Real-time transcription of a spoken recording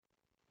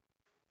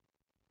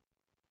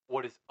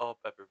What is up,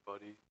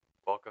 everybody?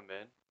 Welcome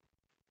in.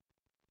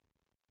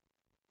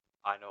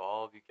 I know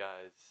all of you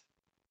guys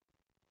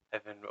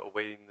have been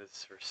awaiting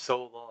this for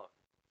so long.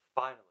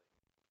 Finally,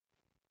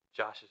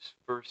 Josh's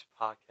first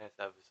podcast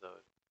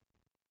episode.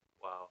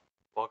 Wow.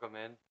 Welcome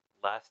in.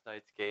 Last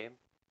night's game.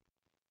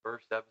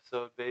 First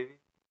episode, baby.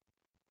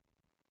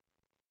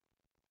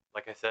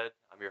 Like I said,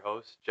 I'm your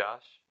host,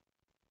 Josh.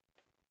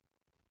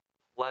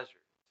 Pleasure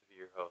to be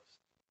your host.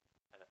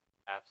 An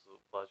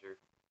absolute pleasure.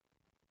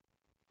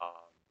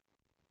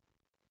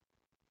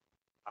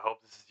 I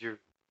hope this is your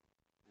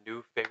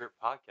new favorite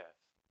podcast.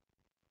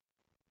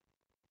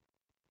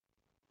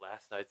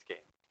 Last night's game.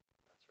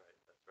 That's right.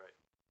 That's right.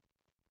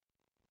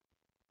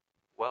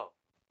 Well,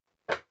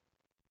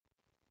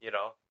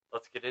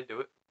 let's get into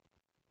it.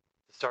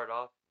 To start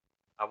off,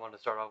 I want to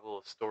start off with a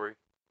little story.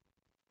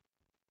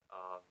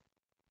 Um,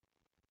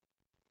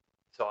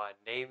 so I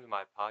named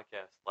my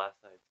podcast Last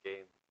Night's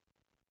Game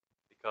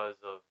because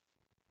of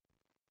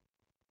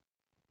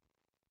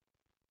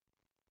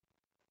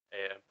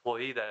an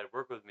employee that had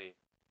worked with me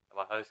at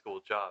my high school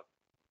job.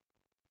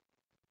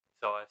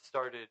 So I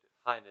started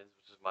Heinen's,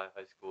 which is my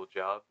high school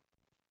job,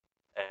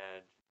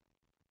 and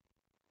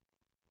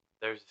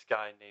there's this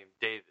guy named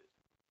David.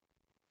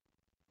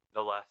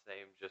 No last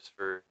name, just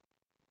for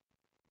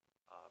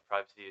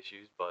privacy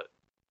issues, but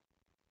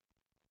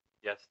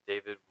yes,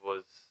 David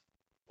was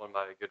one of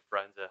my good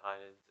friends at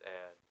Heinen's,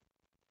 and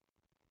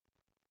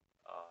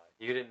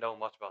he didn't know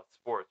much about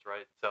sports,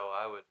 right? So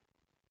I would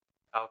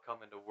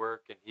come into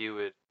work, and he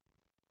would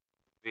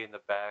be in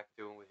the back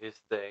doing his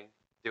thing,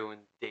 doing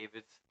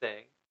David's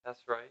thing.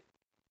 That's right.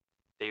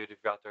 David, if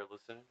you're out there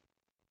listening,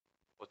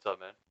 what's up,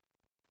 man?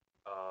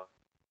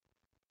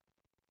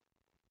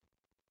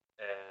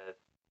 And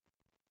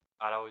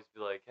I'd always be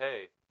like,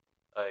 hey,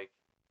 did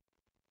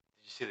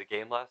you see the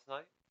game last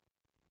night?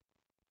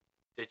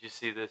 Did you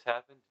see this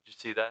happen? Did you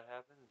see that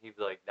happen? And he'd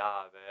be like,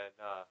 nah, man,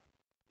 nah.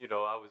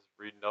 I was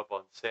reading up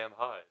on Sam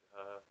Hyde.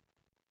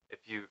 If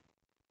you,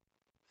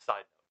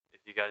 side note,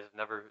 if you guys have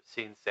never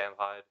seen Sam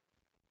Hyde,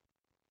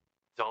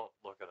 don't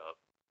look it up.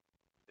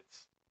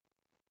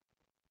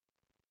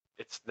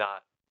 It's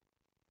not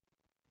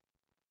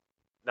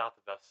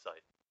the best site.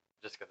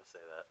 I'm just gonna say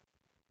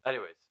that.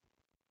 Anyways,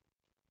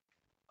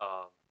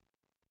 um,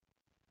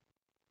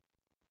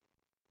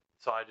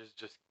 so I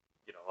just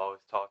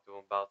always talk to him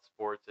about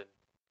sports,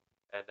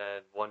 and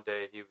then one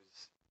day he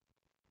was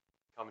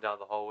coming down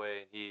the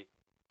hallway and he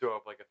threw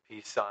up like a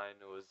peace sign.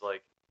 He was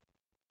like,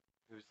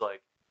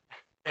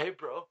 hey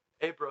bro,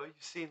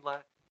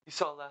 you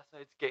saw last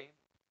night's game,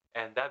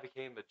 and that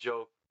became a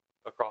joke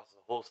across the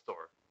whole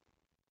store.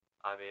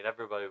 I mean,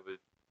 everybody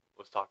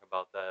was talking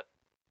about that.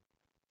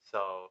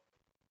 So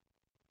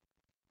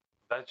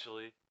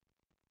eventually,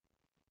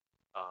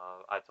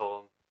 I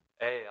told him,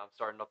 hey, I'm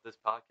starting up this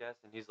podcast,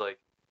 and he's like,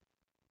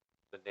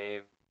 the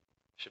name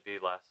should be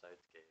Last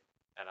Night's Game.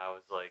 And I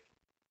was like,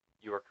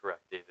 you are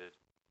correct, David.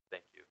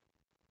 Thank you.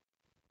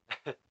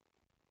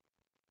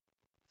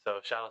 So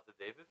shout out to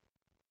David.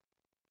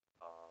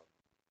 Um,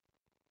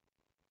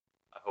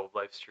 I hope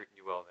life's treating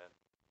you well, man.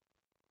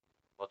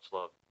 Much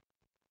love.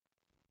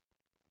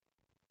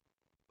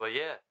 But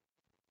yeah,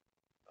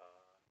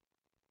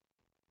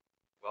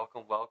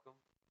 welcome, welcome.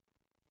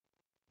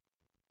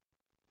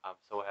 I'm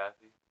so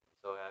happy. I'm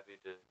so happy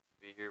to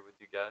be here with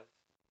you guys.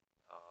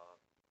 Um,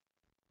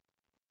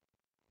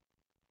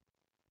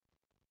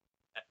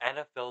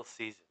 NFL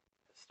season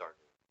has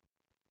started.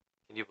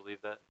 Can you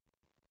believe that?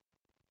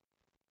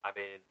 I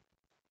mean,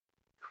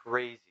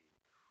 crazy,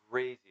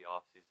 crazy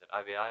off season.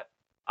 I mean,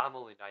 I'm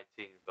only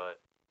 19, but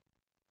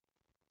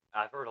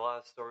I've heard a lot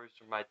of stories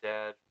from my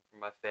dad, from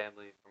my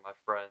family, from my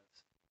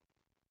friends,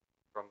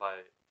 from my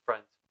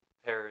friends'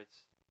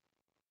 parents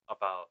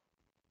about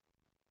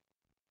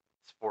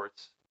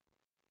sports,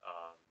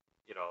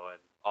 and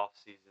off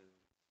seasons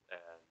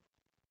and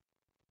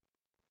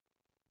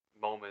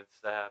moments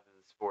that happen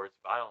in sports.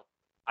 But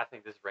I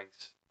think this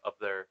ranks up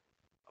there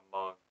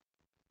among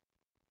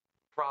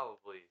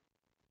probably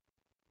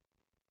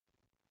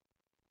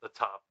the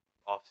top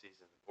off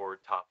season or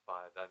top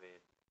five. I mean,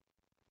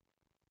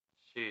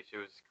 she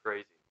was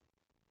crazy.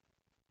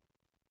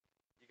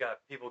 You got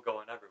people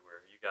going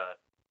everywhere.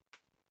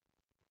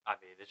 I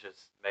mean, it's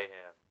just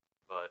mayhem.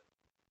 But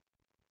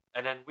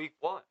and then week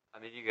one, I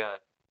mean, you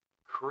got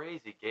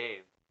crazy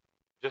game.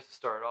 Just to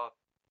start off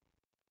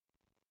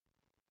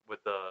with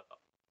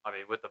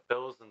with the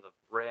Bills and the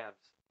Rams.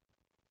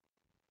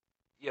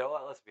 You know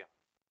what? Let's be honest.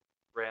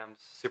 Rams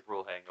Super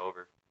Bowl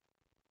hangover.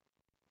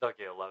 They'll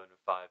get 11-5,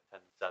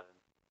 10-7,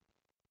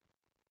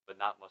 but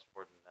not much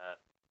more than that.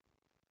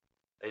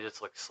 They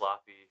just look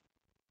sloppy.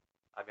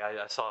 I mean,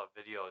 I saw a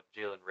video of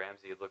Jalen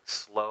Ramsey look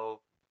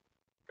slow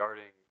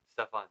guarding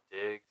Stephon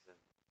Diggs, and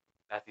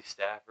Matthew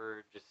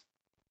Stafford just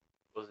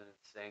wasn't in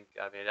sync.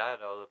 I mean, I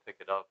don't know they'll pick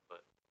it up,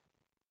 but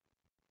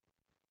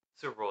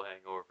Super Bowl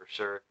hangover for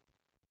sure.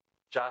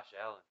 Josh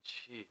Allen,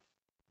 jeez,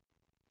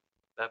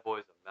 that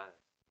boy's a menace.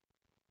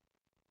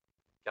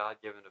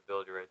 God-given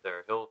ability right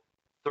there. He'll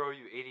throw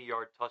you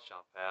 80-yard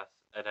touchdown pass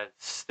and then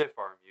stiff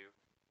arm you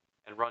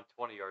and run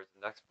 20 yards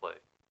the next play.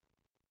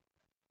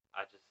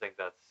 I just think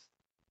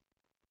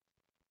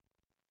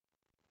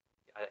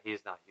he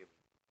is not human.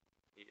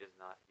 He is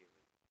not human.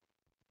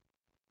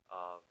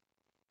 Um,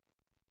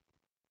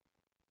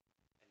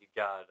 and you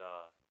got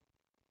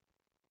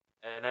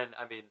and then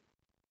I mean,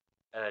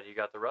 and then you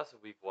got the rest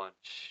of week one.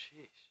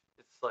 Sheesh,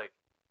 it's like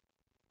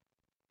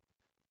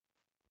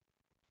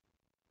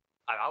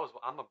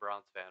I'm a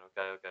Browns fan.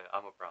 Okay,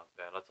 I'm a Browns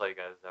fan. I'll tell you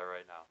guys that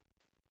right now.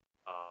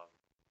 Um,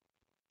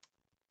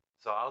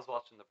 so I was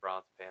watching the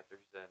Browns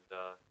Panthers, and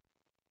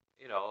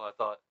I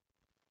thought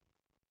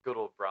good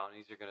old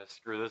Brownies are gonna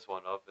screw this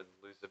one up and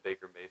lose to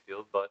Baker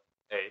Mayfield, but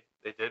hey,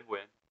 they did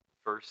win.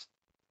 First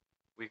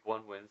week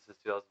one win since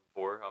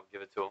 2004. I'll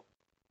give it to them.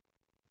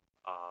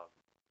 Um,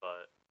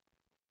 but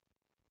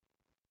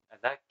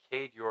and that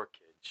Cade York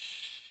kid,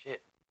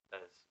 shit,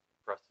 that is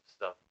impressive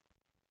stuff.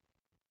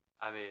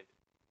 I mean,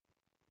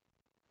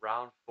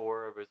 round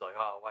four, everybody's like,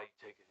 "Oh, why are you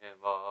taking him?"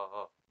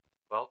 Oh.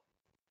 Well,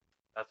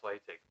 that's why you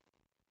take him.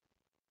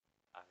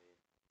 I mean,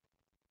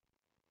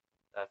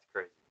 that's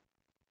crazy.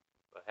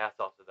 But hats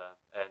off to them.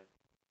 And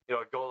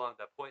go along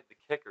that point, the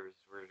kickers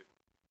were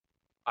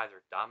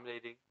either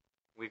dominating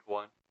week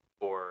one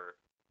or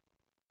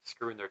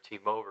screwing their team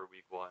over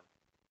week one.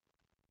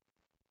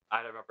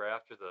 I remember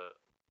after the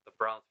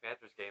Browns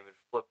Panthers game, it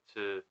flipped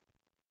to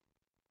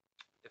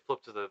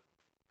the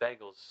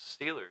Bengals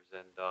Steelers,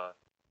 and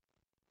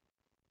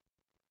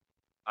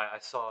I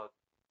saw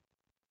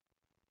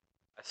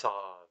what's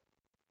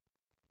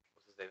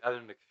his name,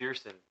 Evan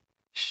McPherson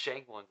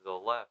shank one to the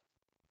left,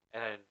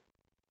 and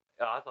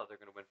I thought they're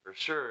going to win for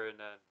sure, and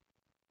then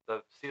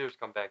the Steelers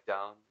come back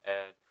down,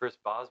 and Chris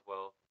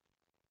Boswell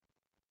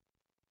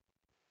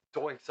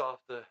doinks off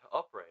the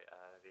upright.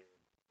 I mean,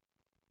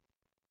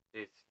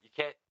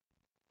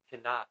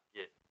 cannot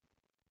get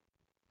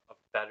a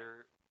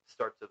better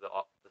start to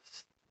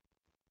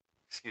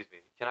excuse me,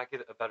 cannot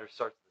get a better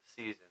start to the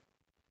season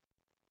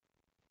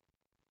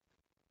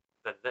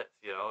than this.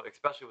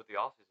 Especially with the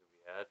offseason we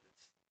had,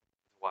 it's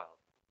wild.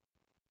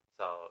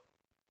 So,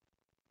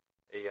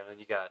 and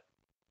you got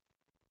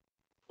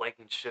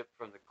Blankenship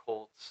from the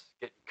Colts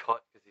getting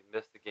cut because he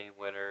missed the game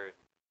winner. And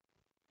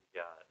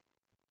you got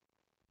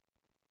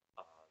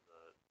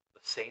the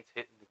Saints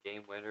hitting the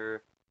game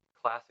winner.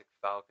 Classic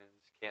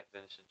Falcons can't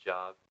finish a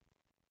job.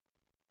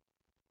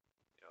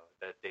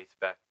 That dates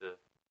back to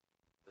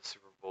the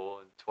Super Bowl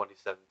in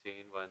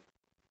 2017 when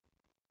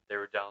they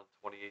were down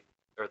 28,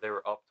 or they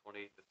were up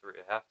 28-3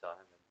 at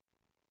halftime and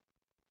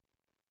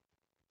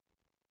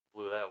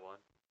blew that one.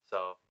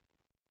 So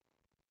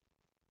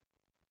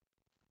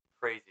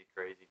crazy,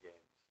 crazy games.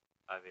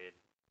 I mean,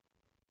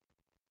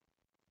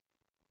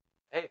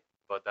 hey,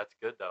 but that's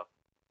good though.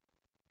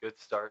 Good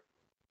start.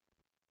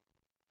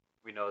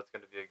 We know it's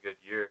going to be a good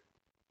year.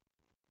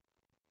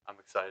 I'm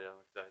excited.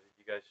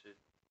 You guys should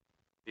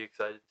be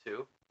excited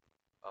too.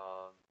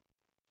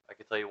 I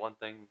can tell you one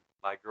thing: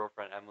 my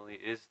girlfriend Emily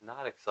is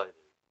not excited.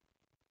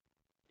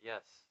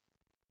 Yes,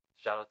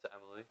 shout out to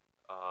Emily.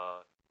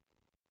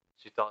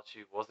 She thought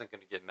she wasn't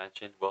going to get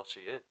mentioned. Well, she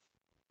is.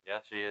 Yeah,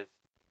 she is.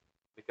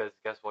 Because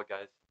guess what,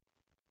 guys?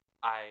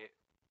 I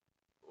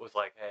was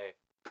like, hey,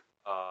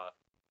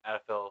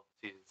 NFL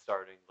season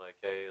starting. Like,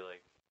 hey,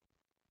 like,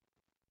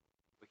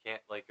 we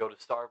can't like go to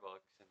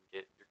Starbucks and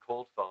get your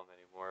cold foam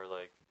anymore.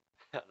 Like,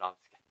 no, I'm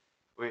just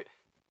kidding.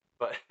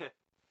 But,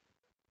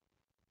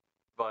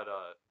 but,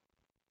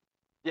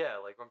 yeah,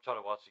 like I'm trying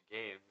to watch a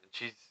game, and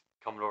she's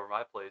coming over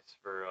my place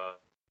for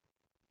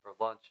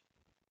lunch,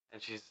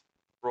 and she's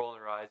rolling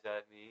her eyes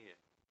at me and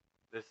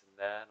this and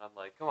that, and I'm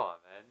like, come on,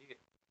 man,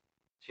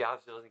 she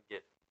obviously doesn't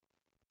get it.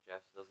 She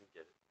obviously doesn't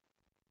get it.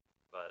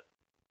 But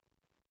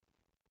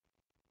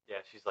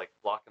yeah, she's like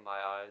blocking my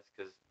eyes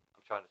because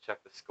I'm trying to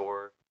check the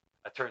score.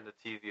 I turn the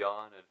TV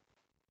on, and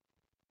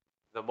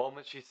the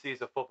moment she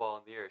sees a football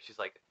in the air, she's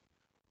like,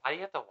 "Why do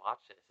you have to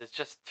watch this? It's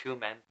just two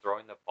men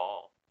throwing the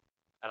ball."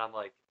 And I'm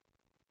like,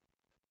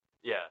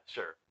 "Yeah,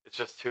 sure. It's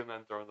just two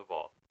men throwing the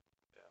ball.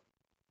 Yeah,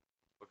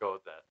 we'll go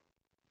with that."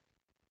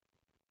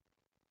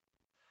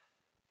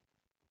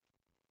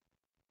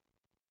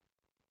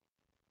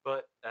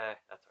 But that's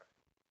all right.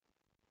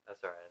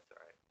 That's all right. That's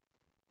all right.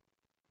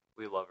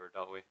 We love her,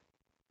 don't we?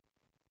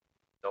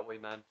 Don't we,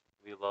 men?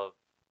 We love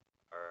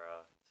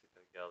our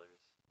significant others.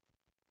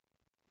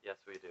 Yes,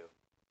 we do.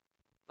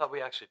 No,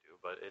 we actually do,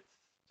 but it's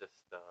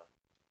just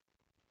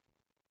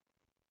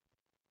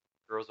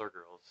girls are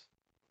girls.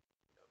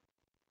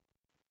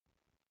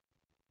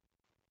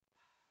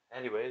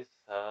 Anyways,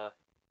 I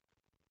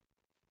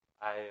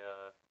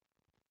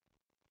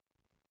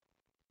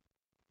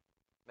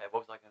man,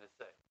 what was I gonna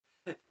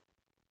say?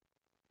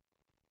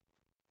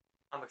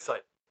 I'm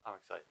excited. I'm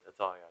excited. That's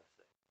all I gotta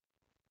say.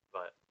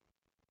 But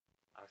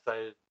I'm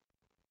excited.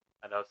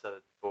 I know I've said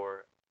it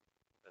before,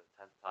 the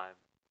 10th time,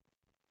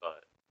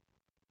 but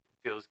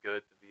it feels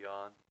good to be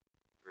on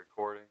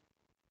recording.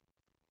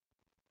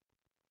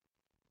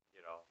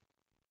 You know,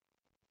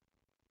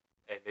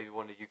 and maybe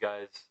one of you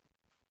guys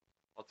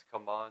wants to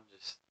come on,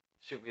 just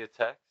shoot me a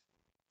text,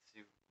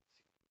 see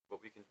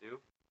what we can do.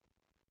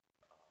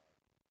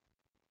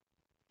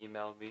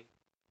 email me,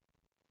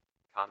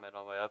 comment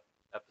on my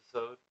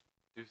episode,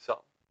 do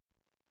something.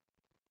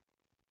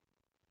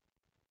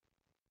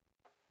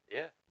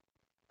 Yeah,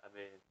 I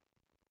mean,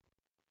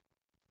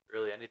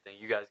 really anything.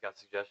 You guys got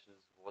suggestions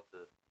of what to,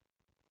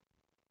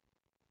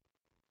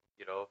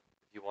 if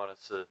you want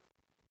us to, if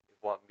you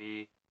want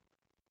me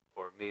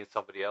or me and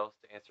somebody else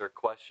to answer a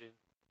question,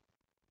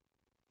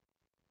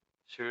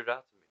 shoot it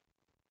out to me.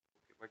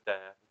 We can make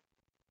that happen.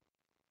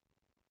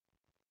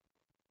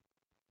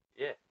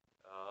 Yeah.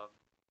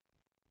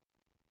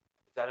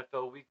 It's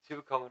NFL Week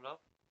 2 coming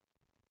up.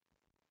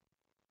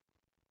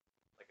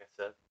 Like I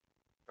said,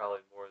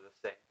 probably more of the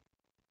same.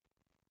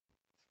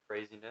 It's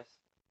craziness,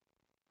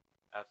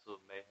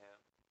 absolute mayhem.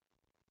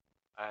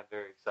 I'm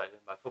very excited.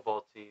 My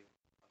football team,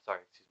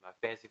 my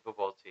fantasy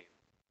football team.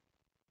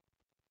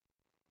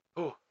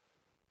 Ooh,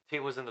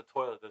 team was in the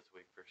toilet this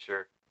week for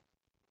sure.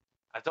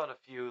 I've done a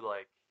few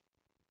like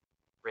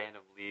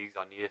random leagues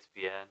on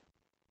ESPN,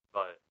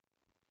 but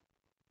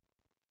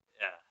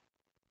yeah,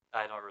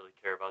 I don't really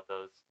care about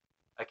those.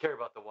 I care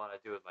about the one I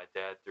do with my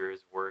dad through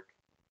his work.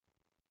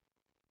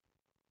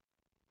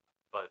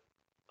 But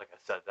like I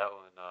said, that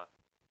one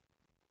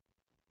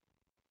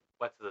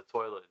went to the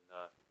toilet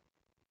and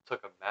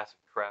took a massive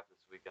crap this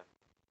weekend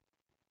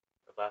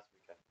or last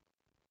weekend.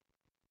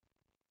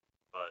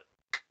 But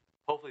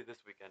hopefully this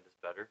weekend is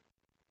better.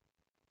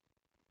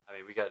 I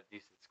mean, we got a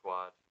decent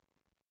squad.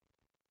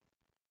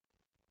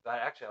 But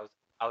actually,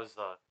 I was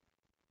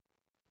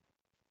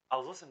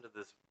listening to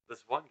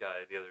this one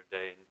guy the other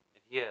day, and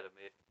he had an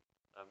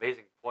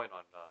amazing point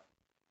on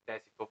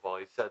fantasy football.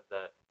 He said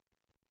that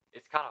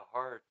it's kind of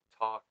hard to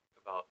talk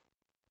about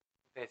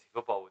fantasy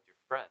football with your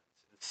friends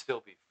and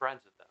still be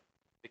friends with them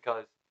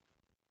because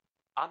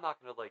I'm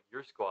not going to like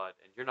your squad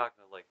and you're not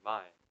going to like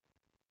mine.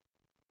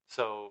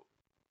 So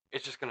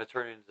it's just going to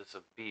turn into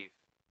some beef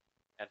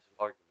and some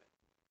argument,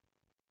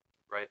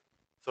 right?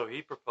 So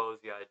he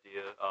proposed the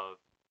idea of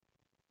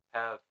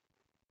have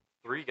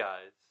three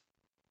guys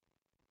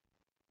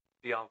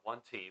be on one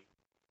team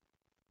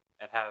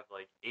and have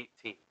like 8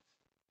 teams.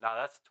 Now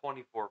that's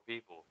 24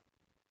 people.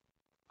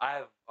 I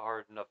have a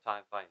hard enough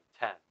time finding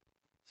 10.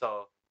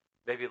 So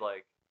maybe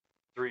like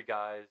 3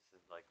 guys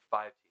and like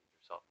 5 teams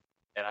or something.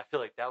 And I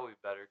feel like that would be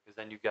better because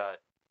then you got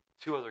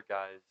 2 other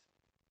guys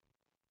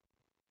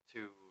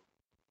to,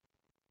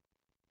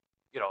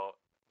 you know,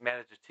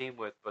 manage a team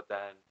with, but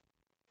then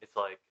it's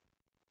like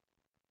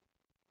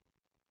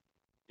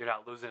you're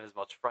not losing as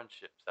much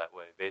friendships that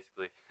way,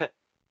 basically.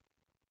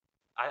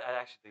 I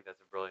actually think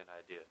that's a brilliant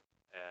idea.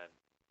 And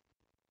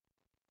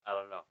I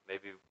don't know.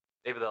 Maybe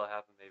that'll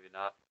happen, maybe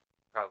not.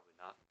 Probably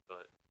not.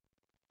 But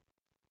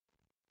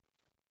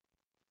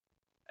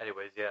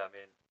anyways, yeah, I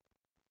mean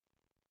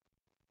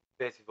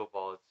fantasy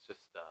football it's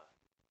just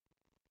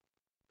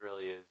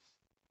really is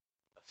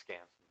a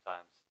scam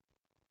sometimes.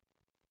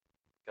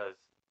 Because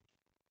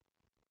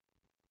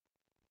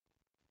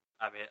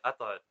I mean I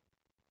thought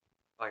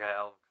my guy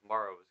Alvin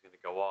Kamara was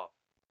gonna go off,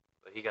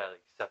 but he got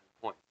like 7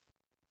 points.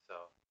 So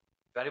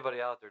if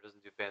anybody out there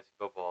doesn't do fantasy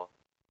football,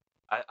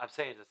 I'm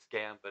saying it's a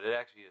scam, but it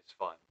actually is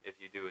fun if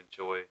you do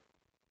enjoy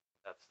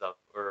that stuff,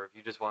 or if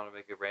you just want to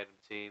make a random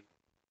team.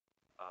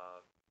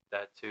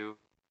 That too.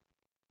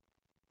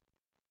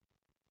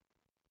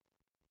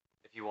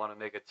 If you want to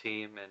make a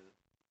team and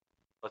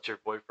let your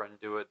boyfriend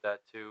do it,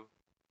 that too.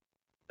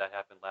 That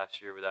happened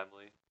last year with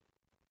Emily.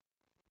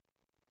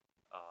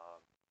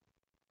 Um,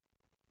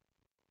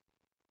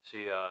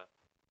 she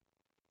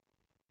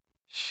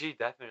she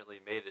definitely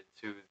made it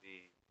to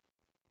the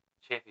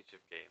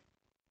championship game.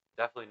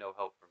 Definitely no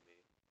help from me.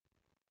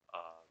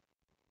 Um,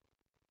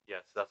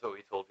 yes, that's what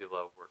we told people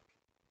at work,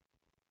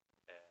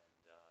 and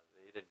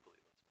they didn't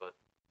believe us, but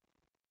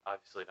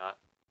obviously not.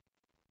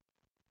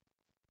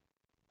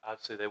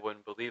 Obviously, they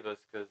wouldn't believe us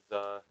because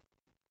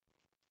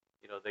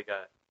you know they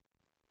got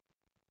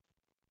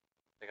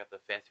the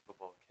fancy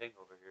football king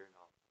over here.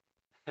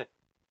 No,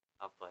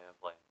 I'm playing.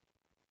 But,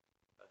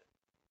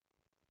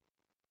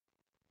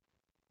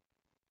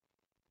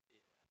 yeah.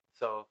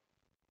 So,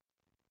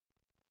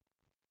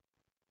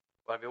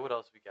 well, I mean, what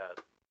else we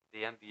got?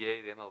 The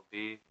NBA, the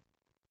MLB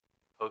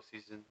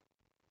postseason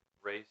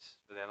race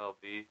for the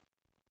MLB.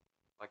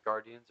 My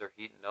Guardians are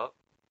heating up.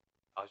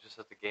 I was just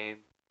at the game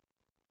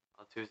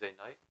on Tuesday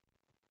night,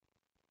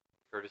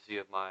 courtesy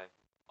of my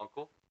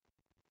uncle.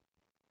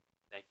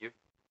 Thank you.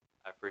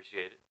 I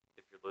appreciate it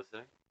if you're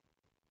listening.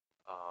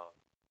 Uh,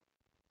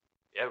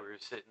 yeah, we were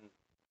sitting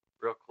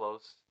real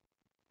close.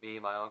 Me,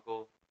 my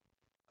uncle,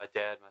 my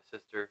dad, my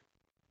sister.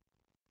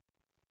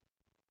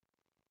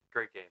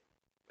 Great game.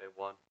 They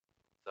won.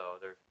 So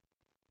they're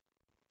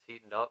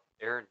heating up.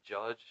 Aaron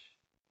Judge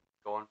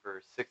going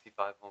for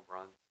 65 home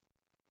runs.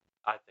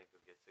 I think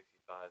he'll get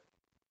 65.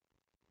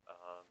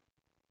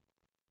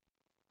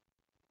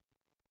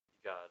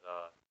 You got,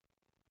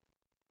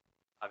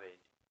 I mean,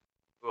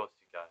 who else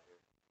you got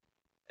here?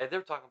 And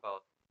they're talking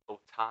about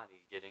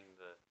Otani getting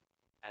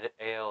the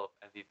AL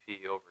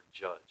MVP over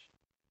Judge.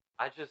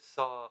 I just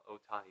saw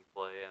Otani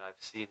play and I've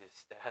seen his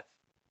stats.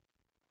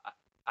 I,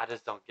 I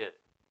just don't get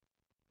it.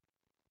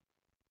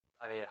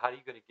 I mean, how are you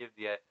going to give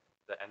the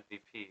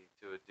MVP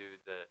to a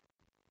dude that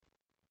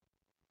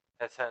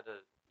has had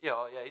a, yeah,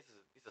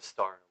 he's a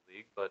star in the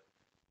league, but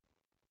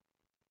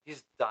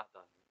he's not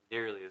done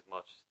nearly as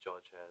much as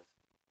Judge has.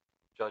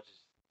 Judge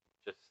has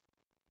just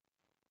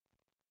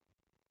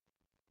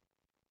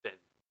been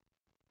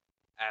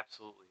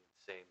absolutely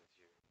insane this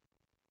year.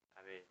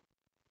 I mean,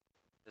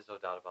 there's no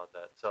doubt about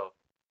that. So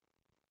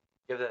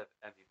give that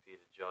MVP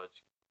to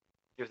Judge.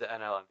 Give the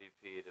NL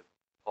MVP to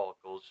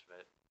Paul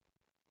Goldschmidt.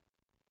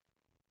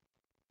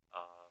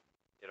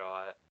 You know,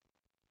 I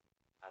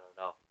don't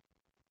know. I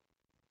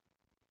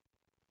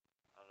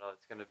don't know.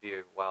 It's going to be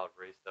a wild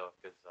race though,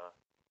 because I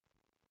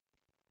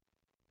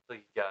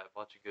feel like you got a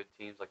bunch of good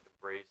teams like the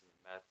Braves and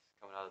the Mets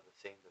coming out of the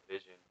same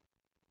division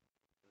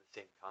in the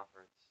same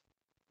conference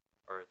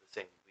or the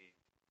same league.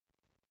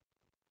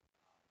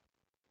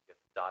 You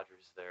got the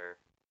Dodgers there,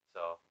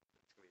 so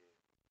it's going to be a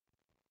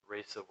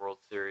race of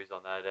World Series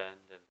on that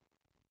end, and then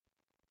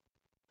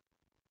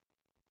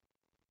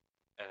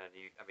I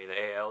mean,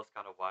 the AL is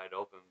kind of wide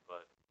open,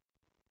 but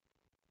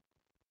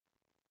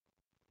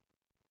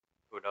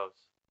who knows?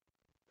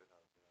 Who knows? Who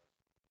knows?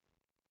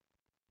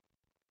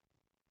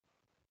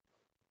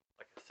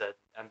 Like I said,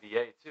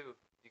 NBA too.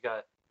 You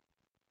got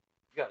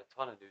a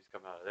ton of news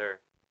coming out of there.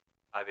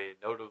 I mean,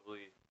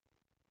 notably,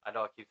 I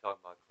know I keep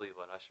talking about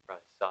Cleveland. I should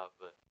probably stop,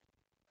 but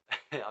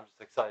I'm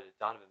just excited.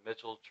 Donovan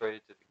Mitchell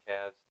traded to the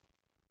Cavs.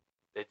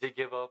 They did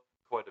give up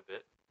quite a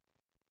bit.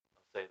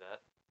 I'll say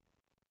that,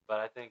 but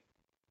I think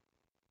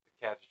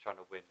the Cavs are trying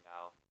to win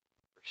now,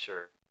 for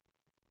sure.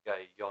 Got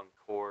a young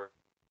core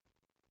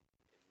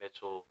in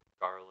Mitchell,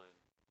 Garland,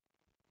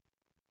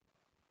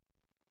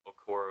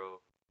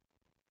 Okoro,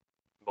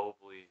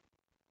 Mobley,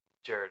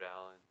 Jared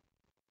Allen.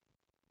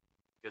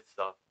 Good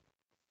stuff.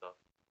 Good stuff.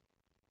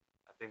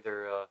 I think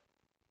they're a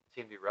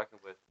team to be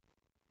reckoned with.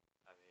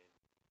 I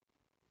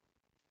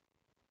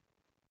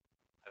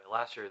mean,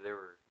 last year they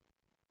were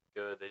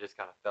good. They just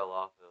kind of fell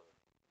off at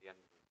the end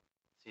of the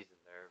season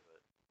there,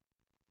 but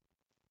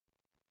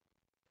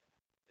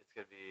it's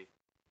gonna be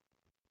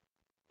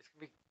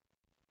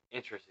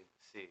interesting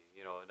to see,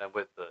 and then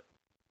with the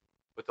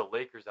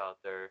Lakers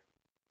out there,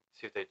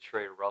 see if they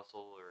trade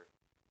Russell or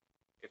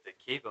if they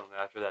keep him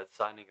after that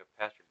signing of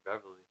Patrick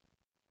Beverly.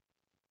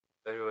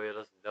 If anybody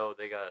doesn't know,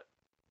 they got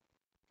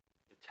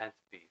intense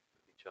beef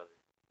with each other.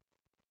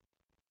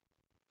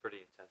 Pretty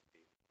intense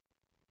beef.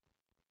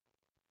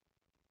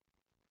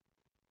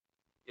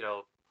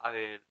 I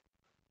mean,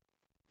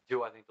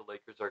 do I think the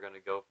Lakers are going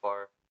to go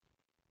far?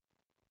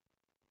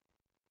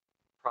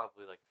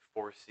 Probably like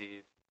 4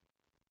 seed.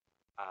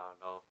 I don't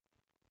know if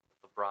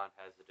LeBron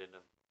has it in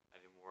him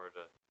anymore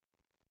to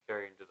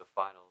carry into the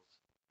finals.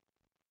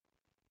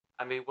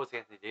 I mean, what's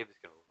Anthony Davis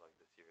going to look like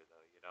this year,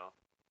 though?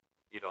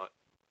 You don't,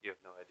 you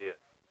have no idea.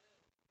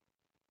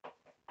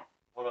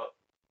 Hold up,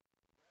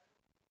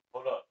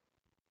 hold up.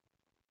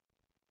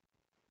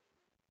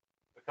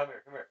 But come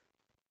here, come here.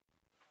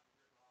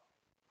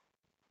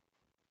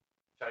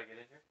 Try to get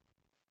in here.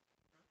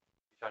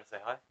 You trying to say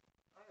hi?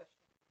 Oh, yeah,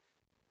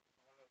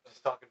 sure.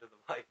 Just talking to the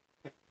mic.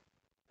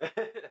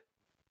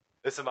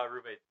 This is my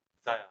roommate,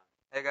 Zion.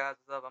 Hey guys,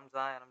 what's up? I'm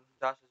Zion. I'm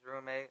Josh's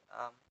roommate.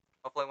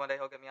 Hopefully one day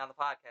he'll get me on the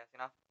podcast.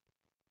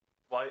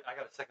 Well, I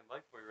got a second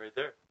mic for you right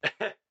there. I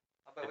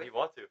bet if you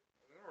want to.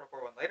 we can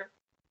record one later.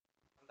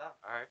 I'm down.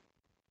 All right.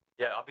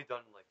 Yeah, I'll be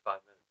done in like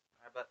 5 minutes.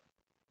 I bet.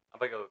 I'm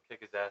gonna go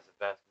kick his ass at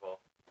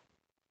basketball.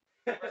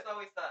 We're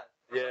so East Side.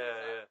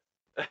 Yeah.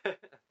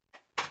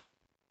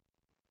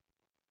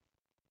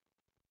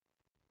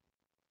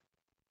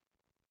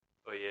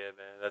 But yeah,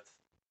 man, that's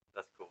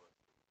cool.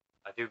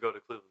 I do go to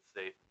Cleveland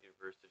State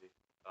University.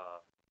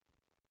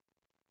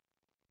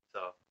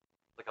 So,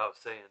 like I was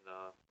saying,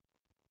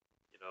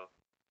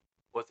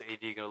 what's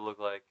AD gonna look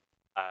like?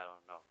 I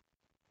don't know,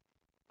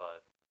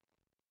 but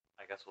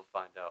I guess we'll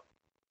find out.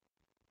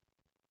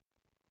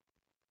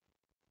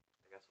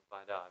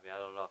 I mean, I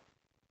don't know,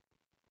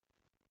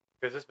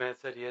 because this man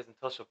said he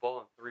hasn't touched a ball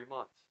in 3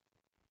 months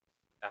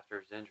after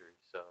his injury,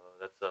 so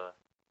that's it's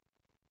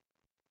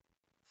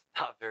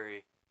not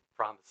very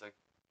promising.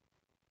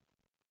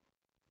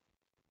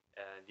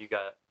 And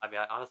I mean,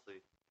 I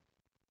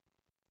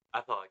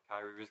thought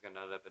Kyrie was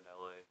gonna end up in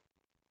LA.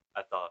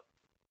 I thought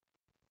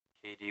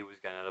KD was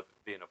gonna end up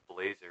being a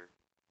Blazer.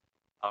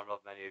 I don't know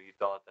if many of you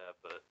thought that,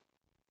 but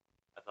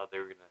I thought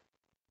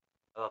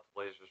I thought the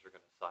Blazers were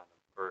gonna sign him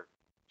or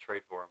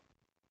trade for him.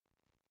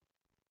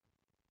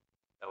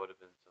 That would have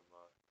been some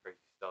crazy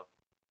stuff.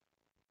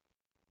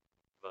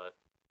 But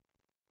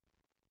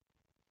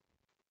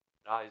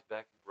now he's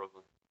back in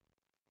Brooklyn.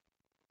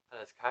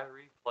 And is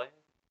Kyrie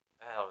playing?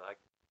 I don't know.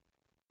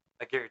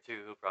 I guarantee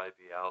he'll probably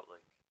be out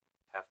like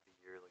half the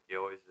year, like he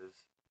always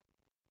is.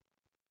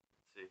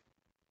 Let's see.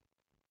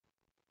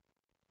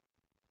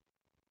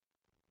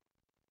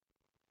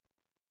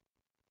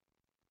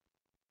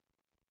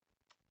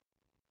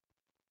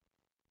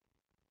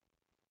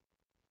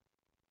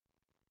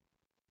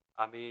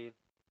 I mean,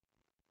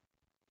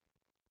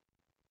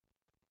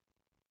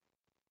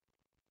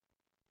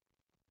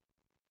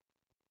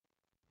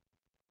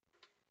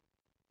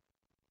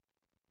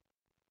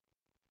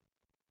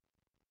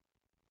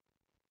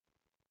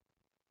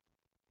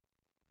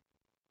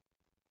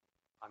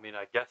 mean,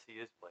 I guess he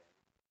is playing.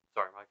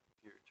 Sorry, my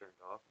computer turned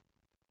off.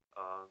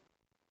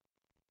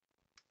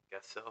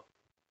 Guess so,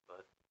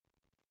 but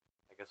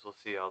I guess we'll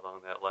see how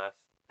long that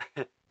lasts.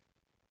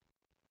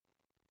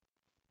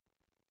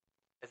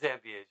 As the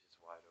NBA is just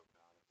wide open,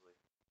 honestly.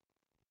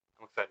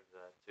 I'm excited for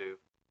that too.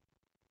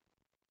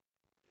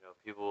 You know,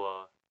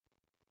 people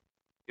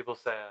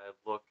say I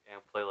look and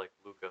play like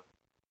Luca.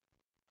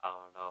 I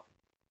don't know.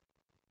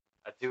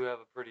 I do have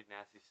a pretty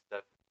nasty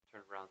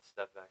turn around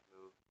step back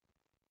move.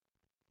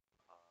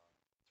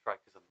 It's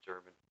probably because I'm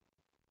German.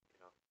 You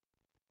know,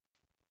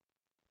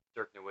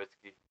 Dirk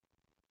Nowitzki.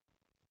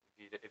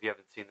 If you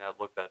haven't seen that,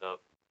 look that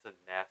up. It's a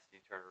nasty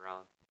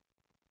turnaround.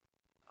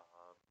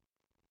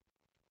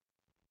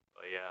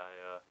 But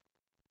yeah,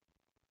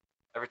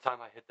 every time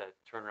I hit that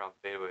turnaround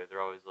fadeaway,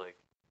 they're always like,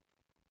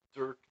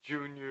 Dirk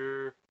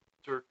Jr.,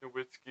 Dirk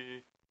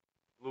Nowitzki,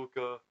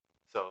 Luca.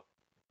 So,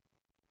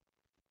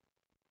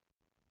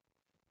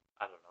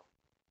 I don't know.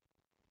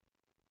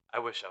 I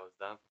wish I was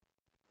them.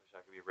 I wish I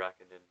could be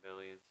racking in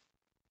millions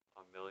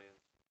on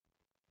millions.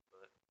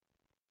 But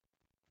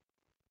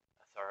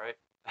that's alright.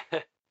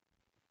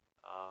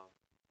 um,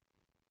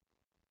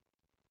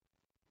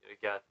 you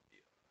got,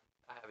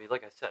 I mean,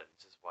 like I said,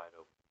 it's just wide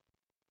open.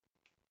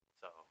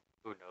 So,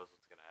 who knows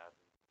what's going to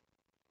happen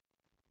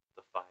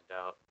to find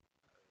out.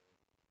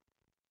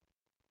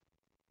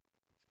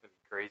 It's going to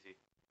be crazy.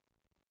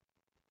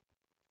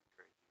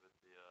 Crazy with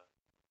the,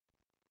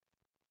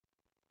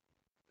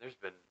 there's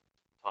been a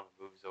ton of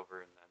moves over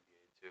in the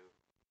NBA too.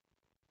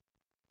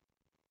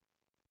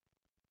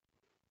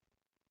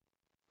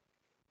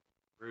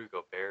 Rudy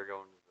Gobert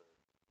going to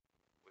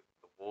with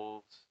the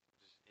Wolves,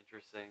 which is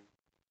interesting.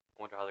 I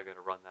wonder how they're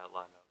going to run that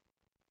lineup.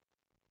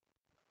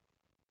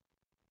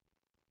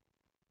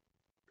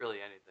 Really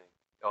anything.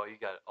 Oh, you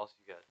got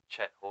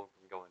Chet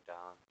Holmgren going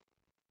down,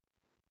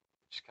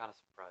 which is kind of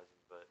surprising.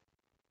 But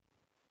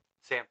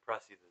Sam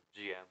Presti, the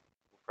GM,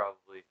 will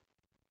probably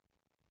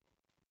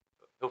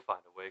he'll find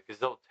a way because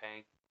they'll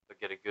tank,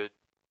 they'll get a good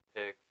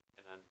pick,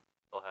 and then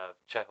they'll have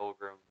Chet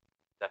Holmgren,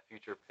 that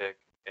future pick,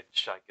 and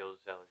Shai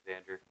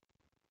Gilgeous-Alexander.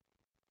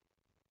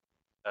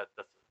 That's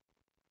a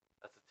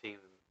team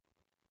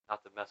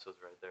not to mess with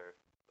right there.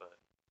 But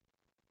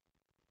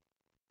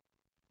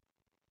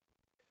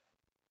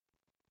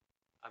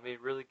I mean,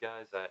 really,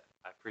 guys, I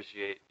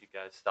appreciate you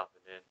guys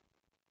stopping in.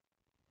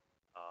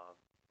 Um,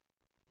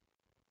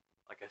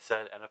 like I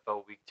said,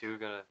 NFL Week 2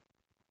 gonna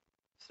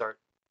start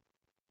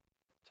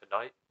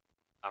tonight.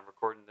 I'm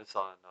recording this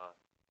on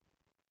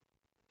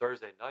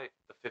Thursday night,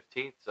 the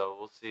 15th, so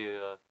we'll see.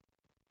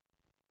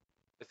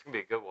 It's gonna be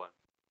a good one.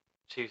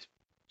 Chiefs,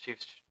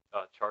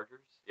 Chargers,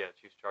 yeah,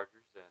 Chiefs,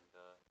 Chargers, and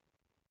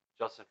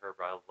Justin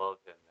Herbert. I love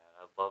him, man.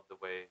 I love the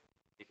way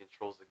he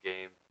controls the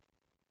game,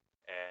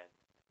 and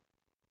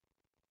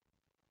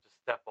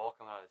just that ball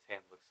coming out of his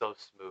hand looks so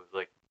smooth.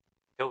 Like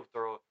he'll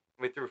throw.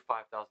 He threw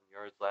 5,000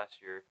 yards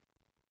last year.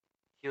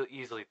 He'll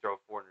easily throw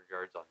 400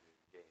 yards on you in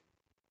a game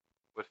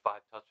with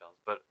 5 touchdowns.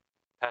 But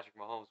Patrick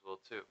Mahomes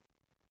will too.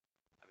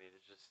 I mean,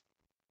 it's just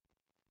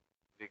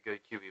be a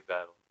good QB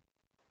battle.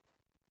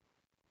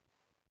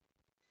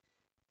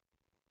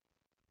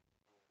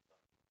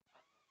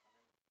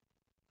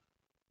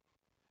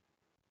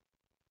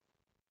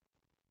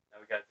 Now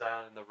we got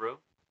Zion in the room.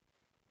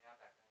 Yeah,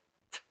 okay.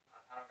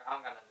 I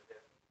don't got nothing to do.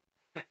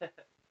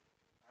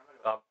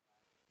 All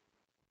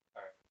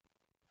right.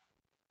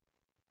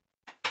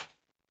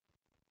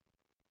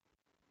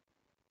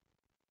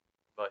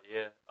 But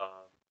yeah,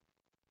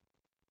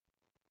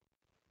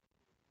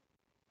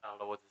 I don't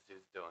know what this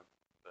dude's doing,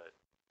 but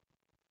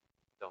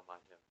don't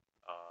mind him.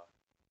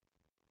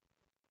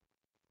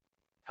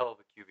 Hell of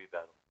a QB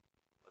battle.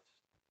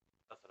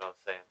 That's what I was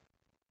saying.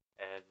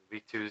 And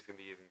week 2 is gonna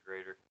be even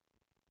greater.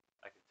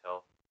 I can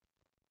tell.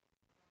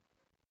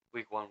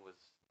 Week 1 was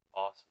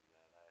awesome,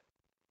 man.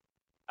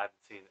 I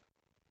haven't seen.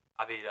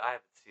 I mean, I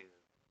haven't seen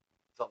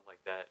something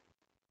like that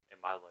in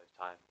my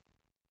lifetime.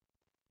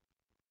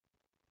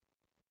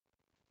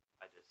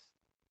 I just.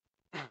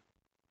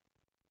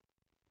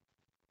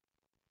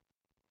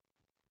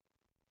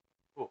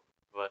 Cool.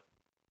 But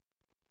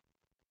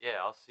yeah,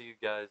 I'll see you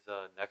guys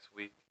next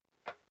week.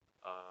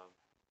 Um,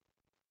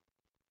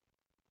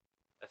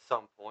 at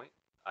some point.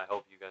 I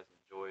hope you guys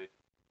enjoyed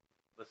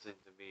listening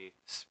to me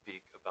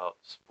speak about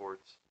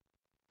sports.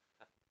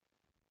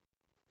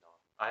 No,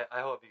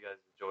 I hope you guys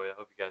enjoy it. I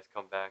hope you guys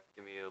come back,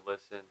 give me a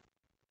listen.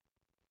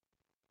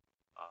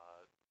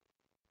 Uh,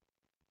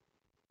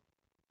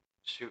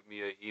 Shoot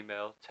me an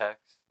email,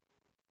 text,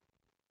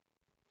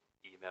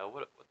 email.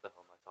 What the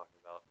hell am I talking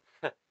about?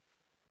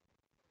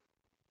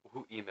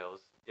 Who emails?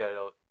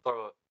 Yeah,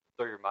 throw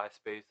your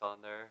MySpace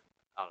on there.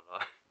 I don't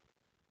know.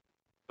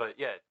 But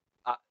yeah,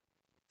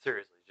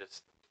 seriously,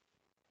 just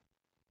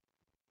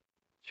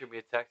shoot me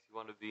a text. You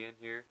want to be in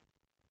here?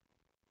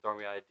 Throw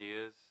me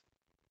ideas.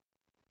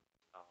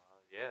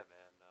 Yeah,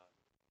 man.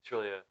 It's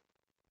really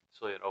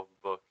an open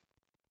book.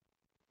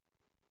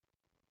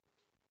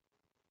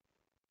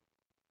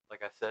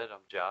 Like I said,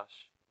 I'm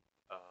Josh.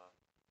 Uh,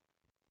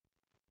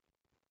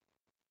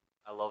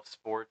 I love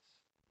sports.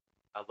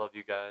 I I love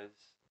you guys,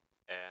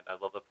 and I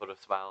love to put a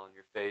smile on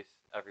your face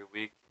every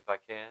week if I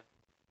can.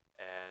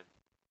 And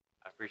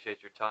I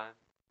appreciate your time.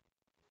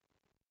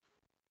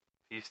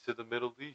 Peace to the Middle East.